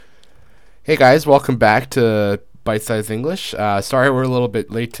Hey guys, welcome back to Bite Size English. Sorry we're a little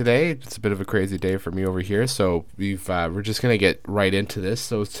bit late today. It's a bit of a crazy day for me over here, so we're just gonna get right into this.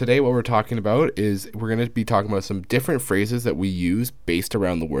 So today, what we're talking about is we're gonna be talking about some different phrases that we use based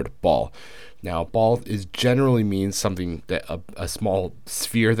around the word ball. Now, ball is generally means something that a small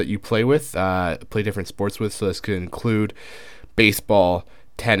sphere that you play with, play different sports with. So this could include baseball,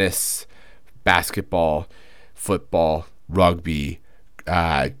 tennis, basketball, football, rugby,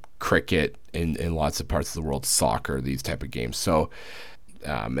 uh, cricket, in lots of parts of the world, soccer, these type of games. So,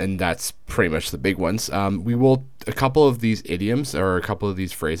 and that's pretty much the big ones. We will a couple of these idioms or a couple of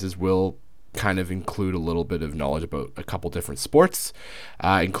these phrases will kind of include a little bit of knowledge about a couple different sports,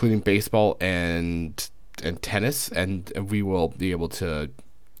 including baseball and tennis, and we will be able to,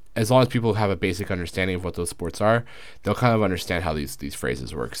 as long as people have a basic understanding of what those sports are, they'll kind of understand how these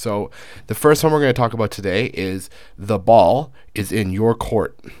phrases work. So the first one we're going to talk about today is the ball is in your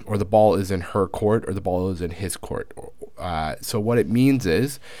court, or the ball is in her court, or the ball is in his court. So what it means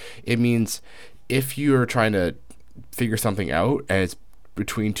is, it means if you're trying to figure something out and it's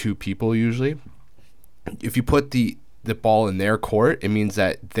between two people usually, if you put the ball in their court, it means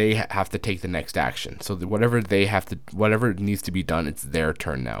that they have to take the next action. So whatever needs to be done, it's their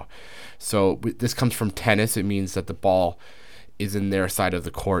turn now. So this comes from tennis. It means that the ball is in their side of the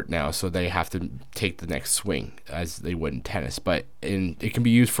court now, so they have to take the next swing as they would in tennis. But it can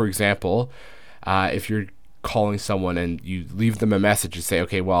be used, for example, if you're calling someone and you leave them a message and say,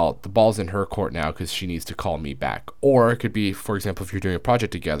 okay, well, the ball's in her court now because she needs to call me back. Or it could be, for example, if you're doing a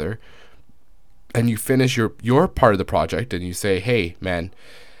project together and you finish your part of the project and you say, hey man,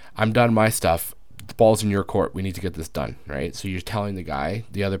 I'm done my stuff, the ball's in your court, we need to get this done, right? So you're telling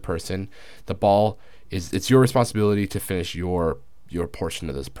the other person, the ball is, it's your responsibility to finish your portion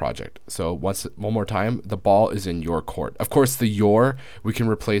of this project. So one more time, the ball is in your court. Of course, the your we can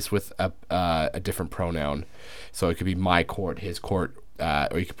replace with a different pronoun. So it could be my court, his court,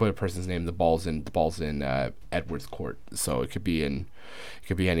 or you could put a person's name. The ball's in Edward's court. So it could be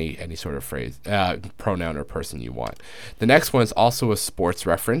any sort of phrase, pronoun or person you want. The next one is also a sports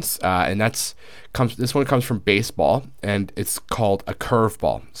reference, and this one comes from baseball, and it's called a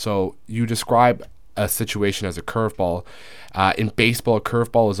curveball. So you describe a situation as a curveball. In baseball, a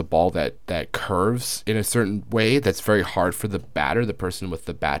curveball is a ball that curves in a certain way that's very hard for the batter, the person with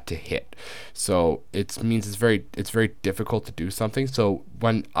the bat, to hit. So it means it's very difficult to do something. So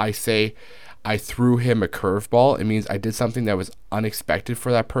when I say I threw him a curveball, it means I did something that was unexpected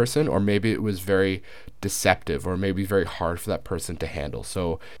for that person, or maybe it was very deceptive, or maybe very hard for that person to handle.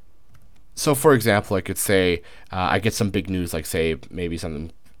 So for example, I could say I get some big news, like say maybe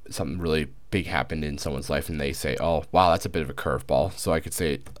something really big happened in someone's life, and they say, "Oh, wow, that's a bit of a curveball." So I could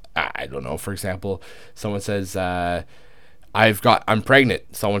say, I don't know. For example, someone says, I'm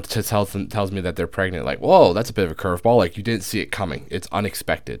pregnant." Someone tells me that they're pregnant. Like, whoa, that's a bit of a curveball. Like you didn't see it coming. It's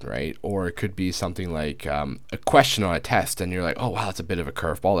unexpected, right? Or it could be something like a question on a test, and you're like, "Oh, wow, that's a bit of a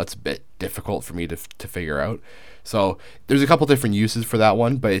curveball. That's a bit difficult for me to figure out." So there's a couple different uses for that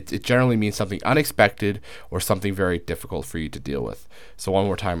one, but it generally means something unexpected or something very difficult for you to deal with. So one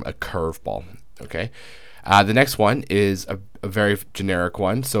more time, a curveball. Okay. The next one is a very generic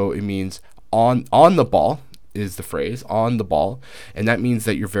one. So it means on the ball is the phrase on the ball, and that means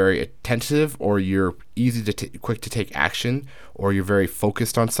that you're very attentive, or you're quick to take action, or you're very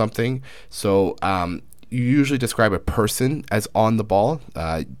focused on something. So you usually describe a person as on the ball.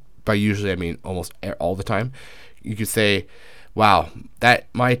 By usually, I mean almost all the time. You could say, wow, that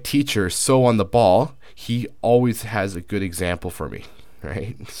my teacher is so on the ball. He always has a good example for me,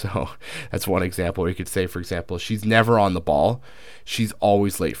 right? So that's one example. Or you could say, for example, she's never on the ball. She's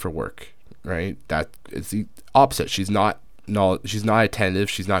always late for work, right? That is the opposite. She's not no, she's not attentive.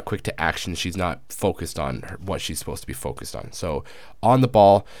 She's not quick to action. She's not focused on what she's supposed to be focused on. So on the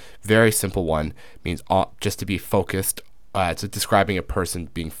ball, very simple one, means just to be focused. It's describing a person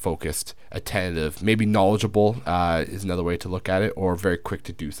being focused, attentive, maybe knowledgeable is another way to look at it, or very quick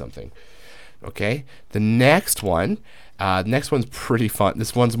to do something. Okay, the next one's pretty fun.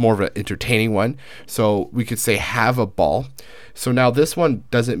 This one's more of an entertaining one. So we could say have a ball. So now this one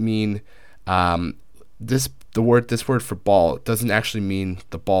doesn't mean this word for ball doesn't actually mean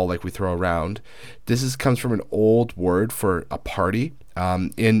the ball like we throw around. Comes from an old word for a party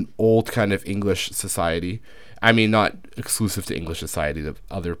in old kind of English society. I mean, not exclusive to English society. The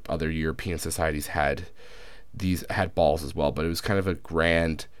other European societies had balls as well, but it was kind of a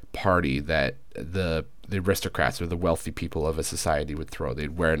grand party that the aristocrats or the wealthy people of a society would throw.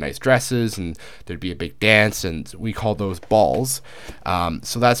 They'd wear nice dresses and there'd be a big dance, and we call those balls.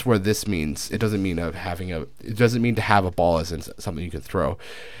 So that's where this means. It doesn't mean it doesn't mean to have a ball as in something you can throw.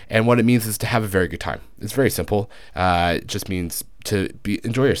 And what it means is to have a very good time. It's very simple. It just means to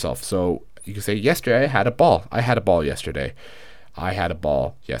enjoy yourself. So you can say, yesterday I had a ball. I had a ball yesterday. I had a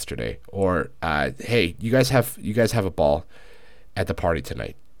ball yesterday. Or, hey, you guys have a ball at the party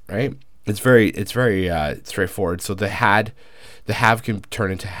tonight, right? It's very straightforward. So the have can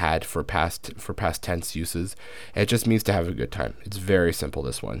turn into had for past tense uses. And it just means to have a good time. It's very simple,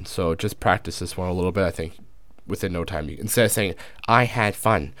 this one. So just practice this one a little bit. I think within no time, instead of saying I had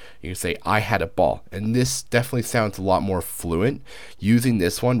fun, you can say I had a ball. And this definitely sounds a lot more fluent using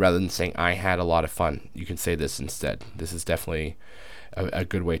this one rather than saying I had a lot of fun. You can say this instead. This is definitely a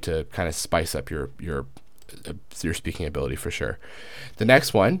good way to kind of spice up your speaking ability for sure. The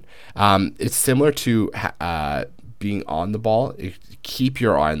next one, it's similar to being on the ball. Keep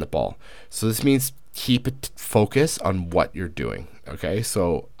your eye on the ball. So this means keep it focus on what you're doing. Okay,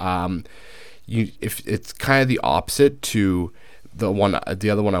 so if it's kind of the opposite to the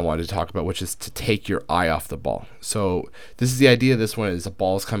other one I wanted to talk about, which is to take your eye off the ball. So this is the idea. This one is a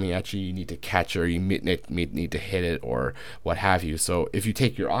ball's coming at you. You need to catch it, or you need to hit it, or what have you. So if you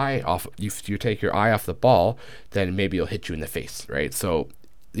take your eye off, you take your eye off the ball, then maybe it'll hit you in the face, right? So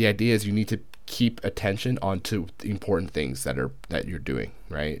the idea is you need to keep attention onto the important things that you're doing,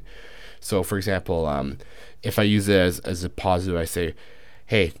 right? So for example, if I use it as a positive, I say,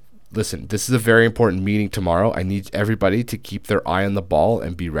 hey, listen, this is a very important meeting tomorrow. I need everybody to keep their eye on the ball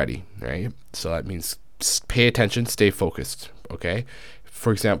and be ready, right? So that means pay attention, stay focused, okay?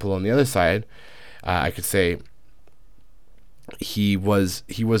 For example, on the other side, I could say he was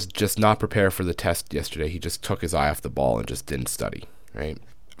just not prepared for the test yesterday. He just took his eye off the ball and just didn't study, right?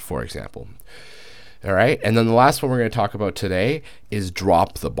 For example. All right, and then the last one we're going to talk about today is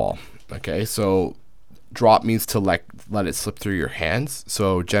drop the ball, okay? So drop means to let it slip through your hands.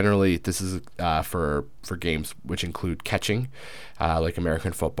 So generally, this is for games which include catching, like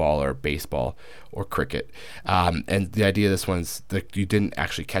American football or baseball or cricket. And the idea of this one's that you didn't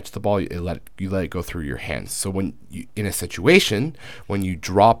actually catch the ball; you let it go through your hands. So when in a situation when you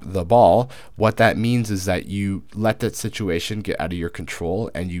drop the ball, what that means is that you let that situation get out of your control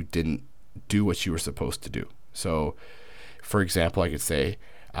and you didn't do what you were supposed to do. So, for example, I could say,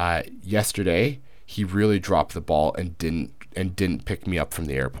 yesterday he really dropped the ball and didn't pick me up from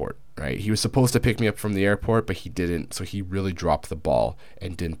the airport, right? He was supposed to pick me up from the airport, but he didn't, so he really dropped the ball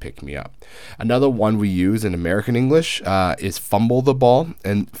and didn't pick me up. Another one we use in American English is fumble the ball,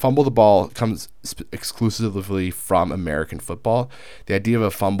 and fumble the ball comes exclusively from American football. The idea of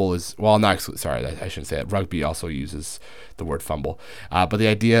a fumble is, well, not sorry, I shouldn't say that. Rugby also uses the word fumble, but the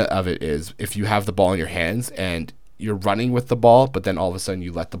idea of it is if you have the ball in your hands and you're running with the ball, but then all of a sudden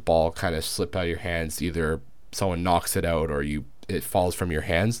you let the ball kind of slip out of your hands. Either someone knocks it out or it falls from your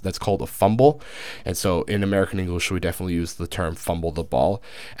hands. That's called a fumble. And so in American English, we definitely use the term fumble the ball,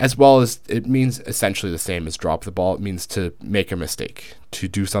 as well as it means essentially the same as drop the ball. It means to make a mistake, to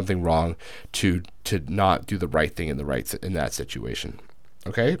do something wrong, to not do the right thing in that situation.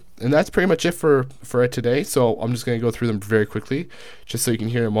 Okay, and that's pretty much it for it today. So I'm just going to go through them very quickly, just so you can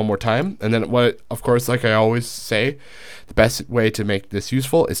hear them one more time. And then of course, like I always say, the best way to make this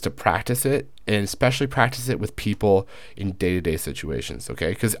useful is to practice it, and especially practice it with people in day-to-day situations,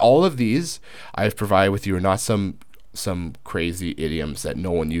 okay? Because all of these I've provided with you are not some crazy idioms that no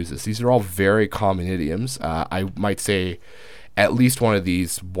one uses. These are all very common idioms. I might say at least one of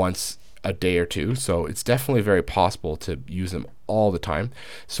these once a day or two, so it's definitely very possible to use them all the time.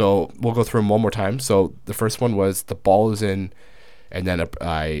 So we'll go through them one more time. So the first one was the ball is in, and then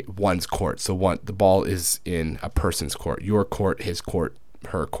one's court. So the ball is in a person's court, your court, his court,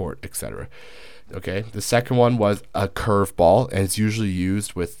 her court, etc. Okay. The second one was a curve ball, and it's usually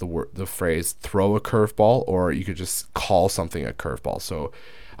used with the phrase throw a curve ball, or you could just call something a curve ball. So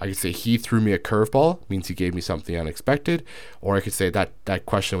I could say he threw me a curveball, means he gave me something unexpected. Or I could say that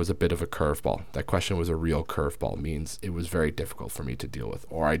question was a bit of a curveball. That question was a real curveball, means it was very difficult for me to deal with,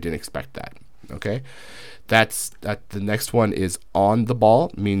 or I didn't expect that. Okay, that's that. The next one is on the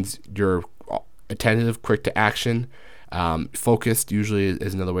ball, means you're attentive, quick to action, focused. Usually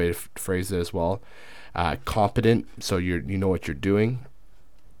is another way to phrase it as well. Competent, so you know what you're doing.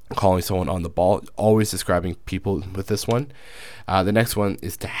 Calling someone on the ball, always describing people with this one. The next one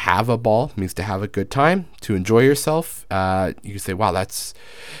is to have a ball, means to have a good time, to enjoy yourself. You can say, wow, that's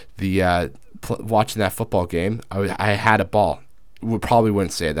the watching that football game. I had a ball. would probably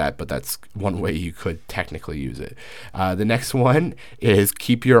wouldn't say that, but that's one way you could technically use it. The next one is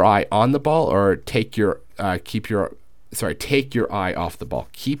keep your eye on the ball, or take your take your eye off the ball.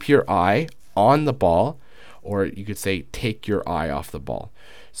 Keep your eye on the ball, or you could say take your eye off the ball.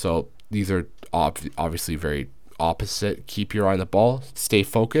 So these are obviously very opposite. Keep your eye on the ball, stay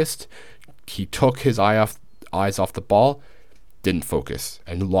focused. He took his eyes off the ball, didn't focus,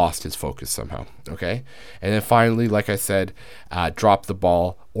 and lost his focus somehow. Okay, and then finally, like I said, drop the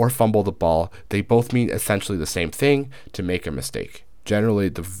ball or fumble the ball. They both mean essentially the same thing: to make a mistake. Generally,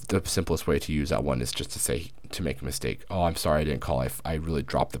 the simplest way to use that one is just to say, to make a mistake. Oh, I'm sorry, I didn't call. I really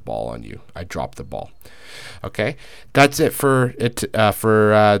dropped the ball on you. I dropped the ball. Okay, that's it for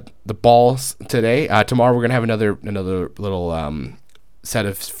the balls today. Tomorrow we're gonna have another little set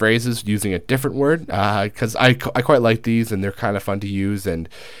of phrases using a different word, because I quite like these, and they're kind of fun to use. And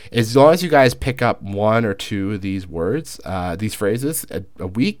as long as you guys pick up one or two of these words, these phrases a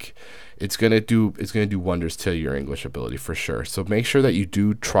week, it's gonna do wonders to your English ability for sure. So make sure that you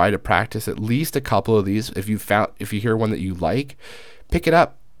do try to practice at least a couple of these. If you hear one that you like, pick it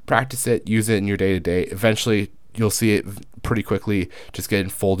up, practice it, use it in your day to day. Eventually, you'll see it pretty quickly just getting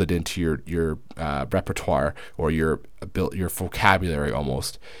folded into your repertoire, or your vocabulary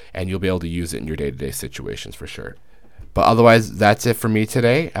almost, and you'll be able to use it in your day to day situations for sure. But otherwise, that's it for me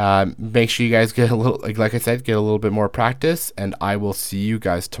today. Make sure you guys get a little, like I said, get a little bit more practice, and I will see you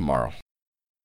guys tomorrow.